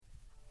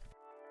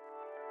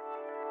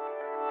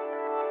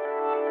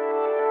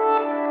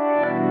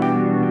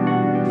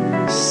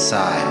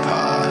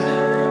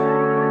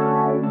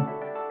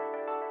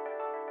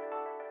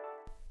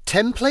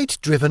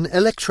Template-driven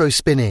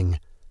electrospinning,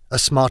 a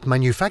smart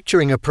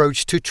manufacturing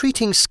approach to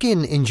treating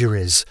skin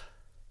injuries.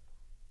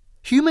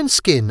 Human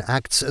skin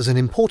acts as an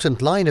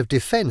important line of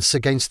defense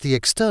against the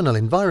external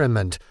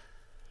environment.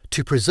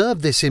 To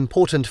preserve this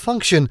important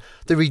function,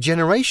 the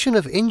regeneration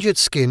of injured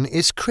skin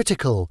is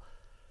critical.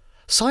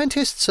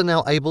 Scientists are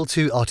now able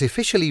to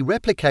artificially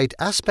replicate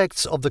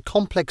aspects of the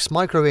complex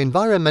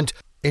microenvironment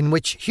in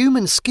which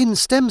human skin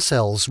stem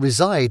cells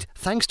reside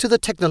thanks to the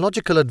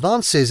technological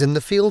advances in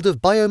the field of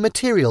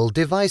biomaterial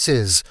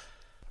devices.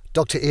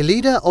 Dr.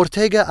 Elida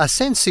Ortega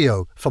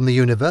Asensio from the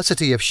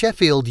University of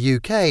Sheffield,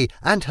 UK,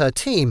 and her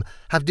team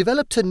have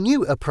developed a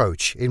new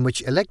approach in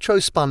which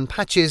electrospun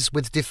patches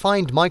with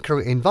defined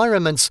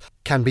microenvironments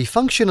can be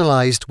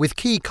functionalized with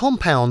key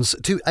compounds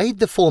to aid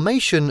the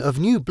formation of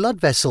new blood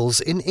vessels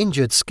in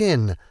injured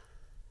skin.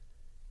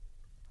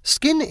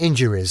 Skin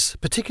injuries,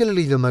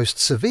 particularly the most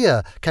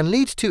severe, can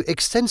lead to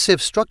extensive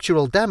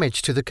structural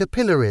damage to the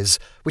capillaries,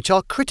 which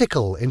are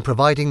critical in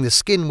providing the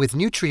skin with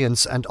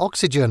nutrients and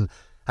oxygen,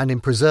 and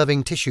in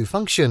preserving tissue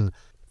function.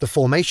 The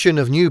formation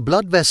of new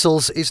blood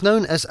vessels is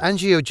known as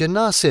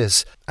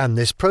angiogenesis, and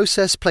this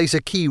process plays a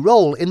key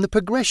role in the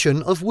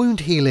progression of wound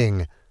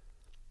healing.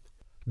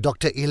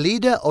 Dr.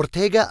 Elida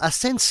Ortega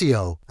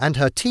Asensio and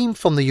her team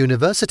from the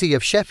University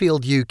of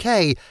Sheffield,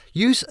 UK,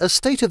 use a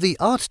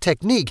state-of-the-art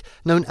technique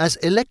known as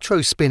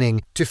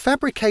electrospinning to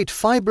fabricate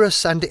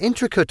fibrous and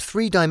intricate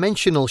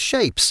three-dimensional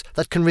shapes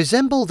that can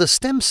resemble the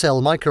stem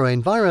cell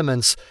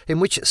microenvironments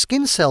in which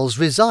skin cells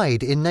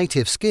reside in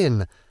native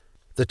skin.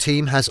 The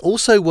team has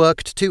also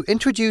worked to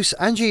introduce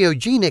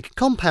angiogenic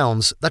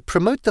compounds that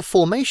promote the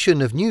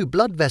formation of new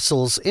blood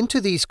vessels into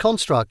these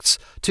constructs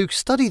to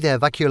study their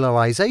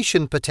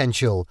vascularization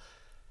potential.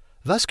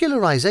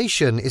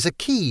 Vascularization is a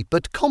key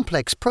but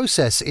complex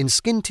process in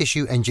skin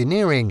tissue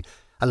engineering,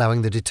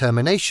 allowing the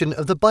determination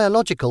of the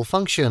biological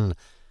function.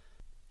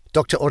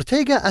 Dr.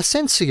 Ortega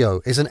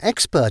Asensio is an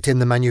expert in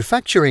the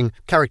manufacturing,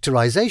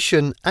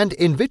 characterization, and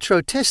in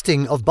vitro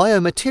testing of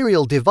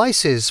biomaterial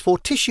devices for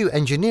tissue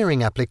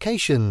engineering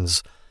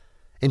applications.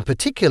 In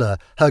particular,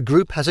 her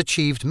group has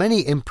achieved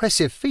many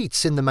impressive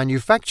feats in the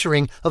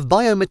manufacturing of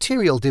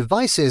biomaterial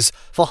devices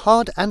for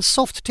hard and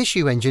soft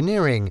tissue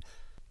engineering.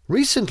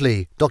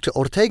 Recently, Dr.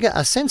 Ortega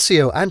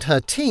Asensio and her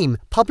team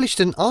published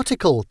an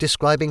article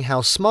describing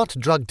how smart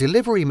drug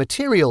delivery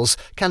materials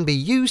can be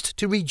used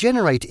to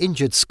regenerate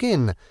injured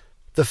skin.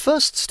 The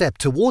first step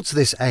towards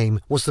this aim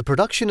was the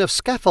production of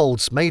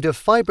scaffolds made of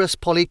fibrous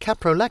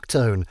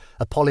polycaprolactone,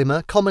 a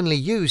polymer commonly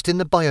used in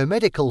the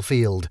biomedical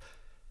field.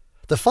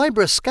 The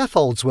fibrous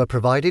scaffolds were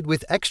provided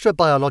with extra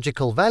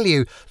biological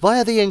value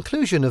via the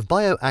inclusion of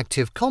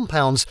bioactive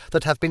compounds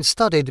that have been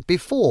studied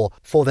before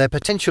for their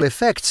potential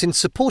effects in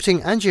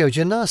supporting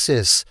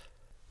angiogenesis: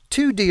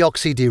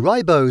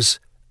 2-deoxyderibose,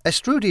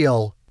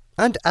 estradiol,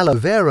 and aloe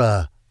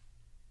vera.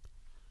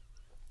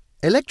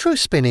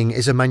 Electrospinning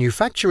is a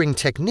manufacturing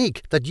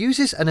technique that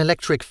uses an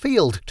electric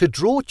field to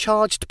draw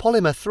charged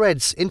polymer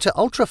threads into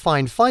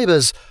ultrafine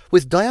fibers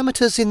with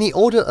diameters in the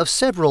order of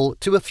several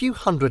to a few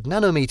hundred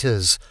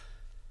nanometers.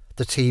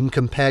 The team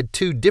compared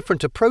two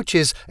different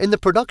approaches in the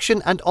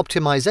production and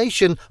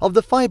optimization of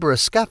the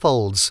fibrous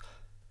scaffolds.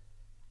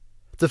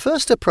 The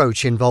first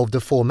approach involved the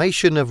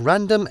formation of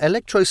random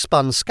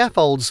electrospun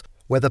scaffolds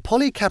where the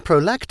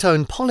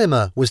polycaprolactone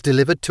polymer was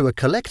delivered to a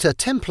collector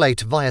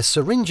template via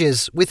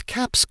syringes with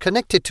caps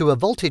connected to a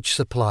voltage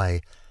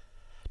supply.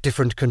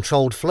 Different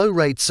controlled flow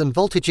rates and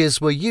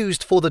voltages were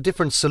used for the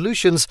different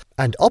solutions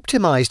and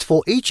optimized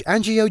for each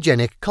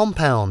angiogenic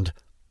compound.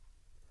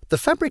 The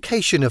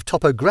fabrication of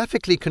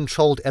topographically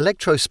controlled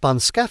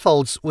electrospun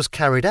scaffolds was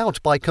carried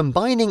out by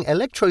combining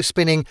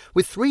electrospinning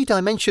with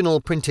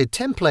three-dimensional printed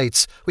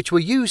templates which were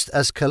used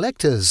as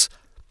collectors.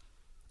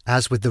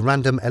 As with the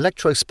random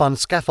electrospun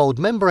scaffold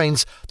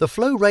membranes, the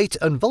flow rate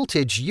and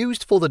voltage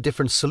used for the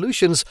different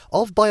solutions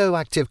of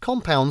bioactive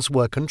compounds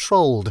were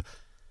controlled.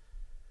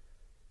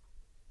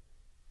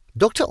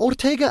 Dr.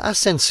 Ortega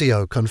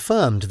Asensio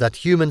confirmed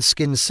that human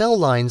skin cell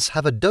lines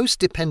have a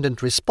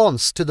dose-dependent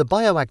response to the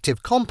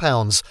bioactive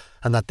compounds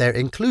and that their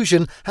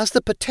inclusion has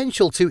the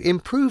potential to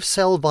improve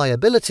cell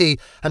viability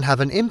and have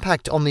an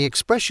impact on the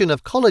expression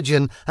of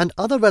collagen and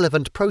other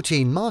relevant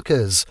protein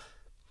markers.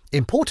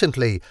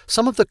 Importantly,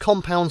 some of the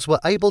compounds were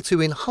able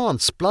to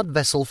enhance blood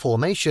vessel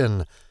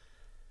formation.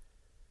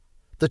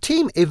 The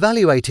team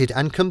evaluated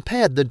and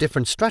compared the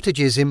different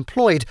strategies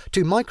employed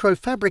to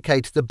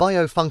microfabricate the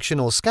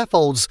biofunctional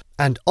scaffolds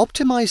and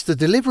optimize the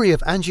delivery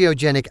of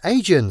angiogenic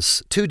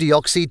agents,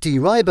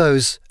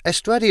 2-deoxyderibose,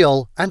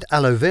 estradiol, and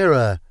aloe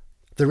vera.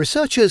 The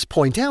researchers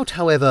point out,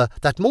 however,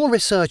 that more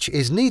research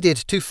is needed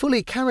to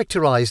fully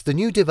characterize the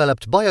new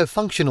developed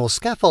biofunctional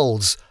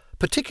scaffolds,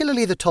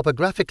 particularly the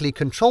topographically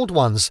controlled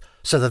ones,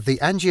 so that the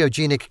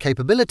angiogenic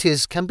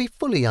capabilities can be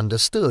fully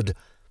understood.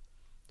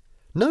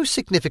 No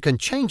significant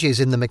changes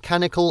in the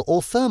mechanical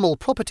or thermal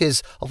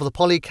properties of the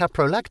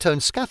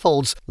polycaprolactone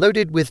scaffolds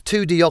loaded with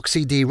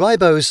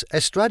 2-deoxyderibose,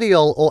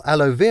 estradiol or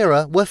aloe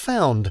vera were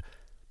found.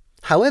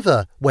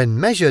 However, when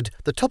measured,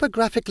 the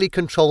topographically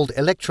controlled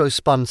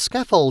electrospun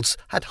scaffolds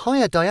had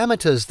higher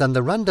diameters than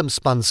the random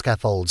spun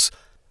scaffolds.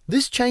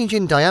 This change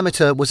in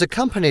diameter was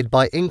accompanied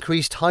by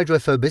increased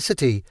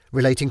hydrophobicity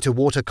relating to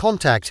water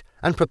contact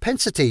and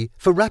propensity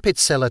for rapid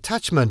cell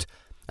attachment,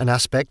 an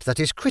aspect that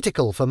is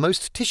critical for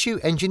most tissue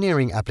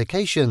engineering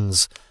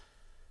applications.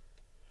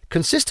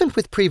 Consistent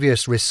with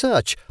previous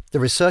research, the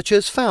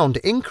researchers found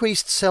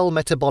increased cell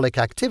metabolic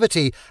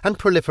activity and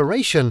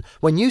proliferation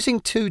when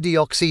using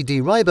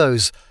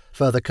 2-deoxy-D-ribose,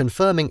 further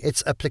confirming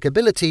its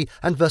applicability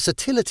and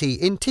versatility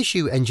in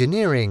tissue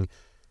engineering.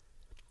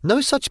 No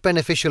such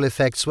beneficial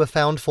effects were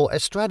found for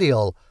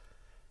estradiol.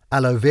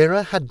 Aloe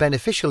vera had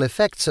beneficial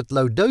effects at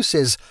low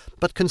doses,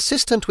 but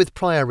consistent with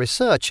prior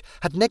research,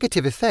 had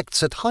negative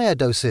effects at higher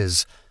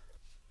doses.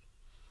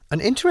 An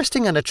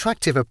interesting and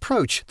attractive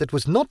approach that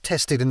was not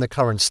tested in the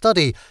current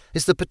study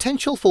is the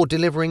potential for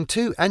delivering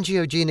two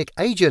angiogenic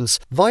agents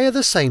via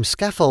the same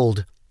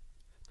scaffold.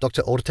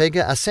 Dr.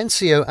 Ortega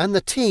Asensio and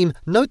the team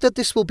note that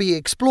this will be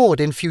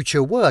explored in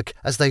future work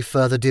as they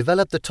further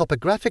develop the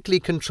topographically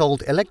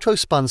controlled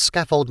electrospun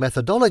scaffold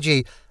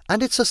methodology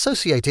and its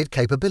associated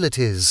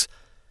capabilities.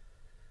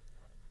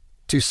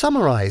 To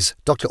summarize,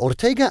 Dr.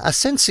 Ortega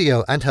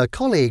Asensio and her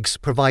colleagues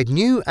provide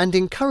new and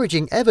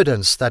encouraging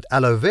evidence that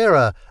aloe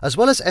vera, as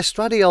well as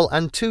estradiol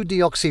and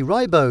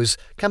 2-deoxyribose,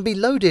 can be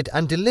loaded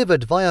and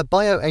delivered via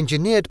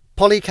bioengineered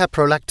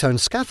polycaprolactone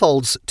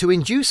scaffolds to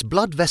induce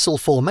blood vessel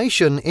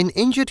formation in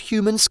injured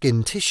human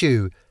skin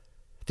tissue.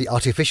 The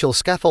artificial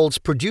scaffolds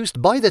produced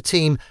by the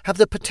team have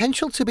the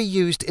potential to be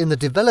used in the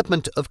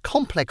development of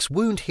complex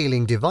wound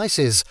healing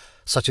devices,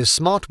 such as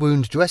smart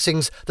wound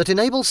dressings that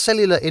enable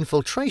cellular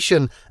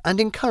infiltration and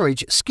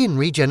encourage skin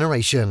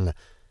regeneration.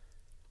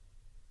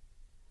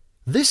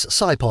 This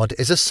SciPod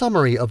is a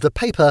summary of the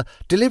paper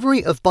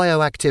Delivery of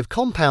Bioactive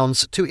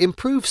Compounds to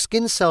Improve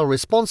Skin Cell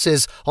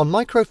Responses on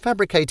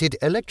Microfabricated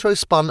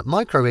Electrospun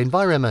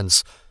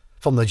Microenvironments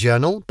from the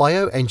journal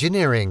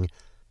Bioengineering.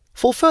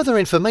 For further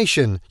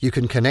information, you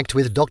can connect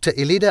with Dr.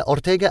 Elida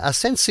Ortega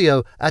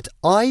Asensio at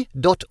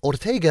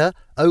i.ortega,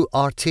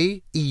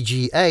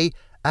 O-R-T-E-G-A,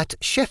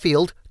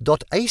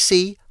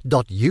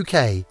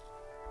 @sheffield.ac.uk.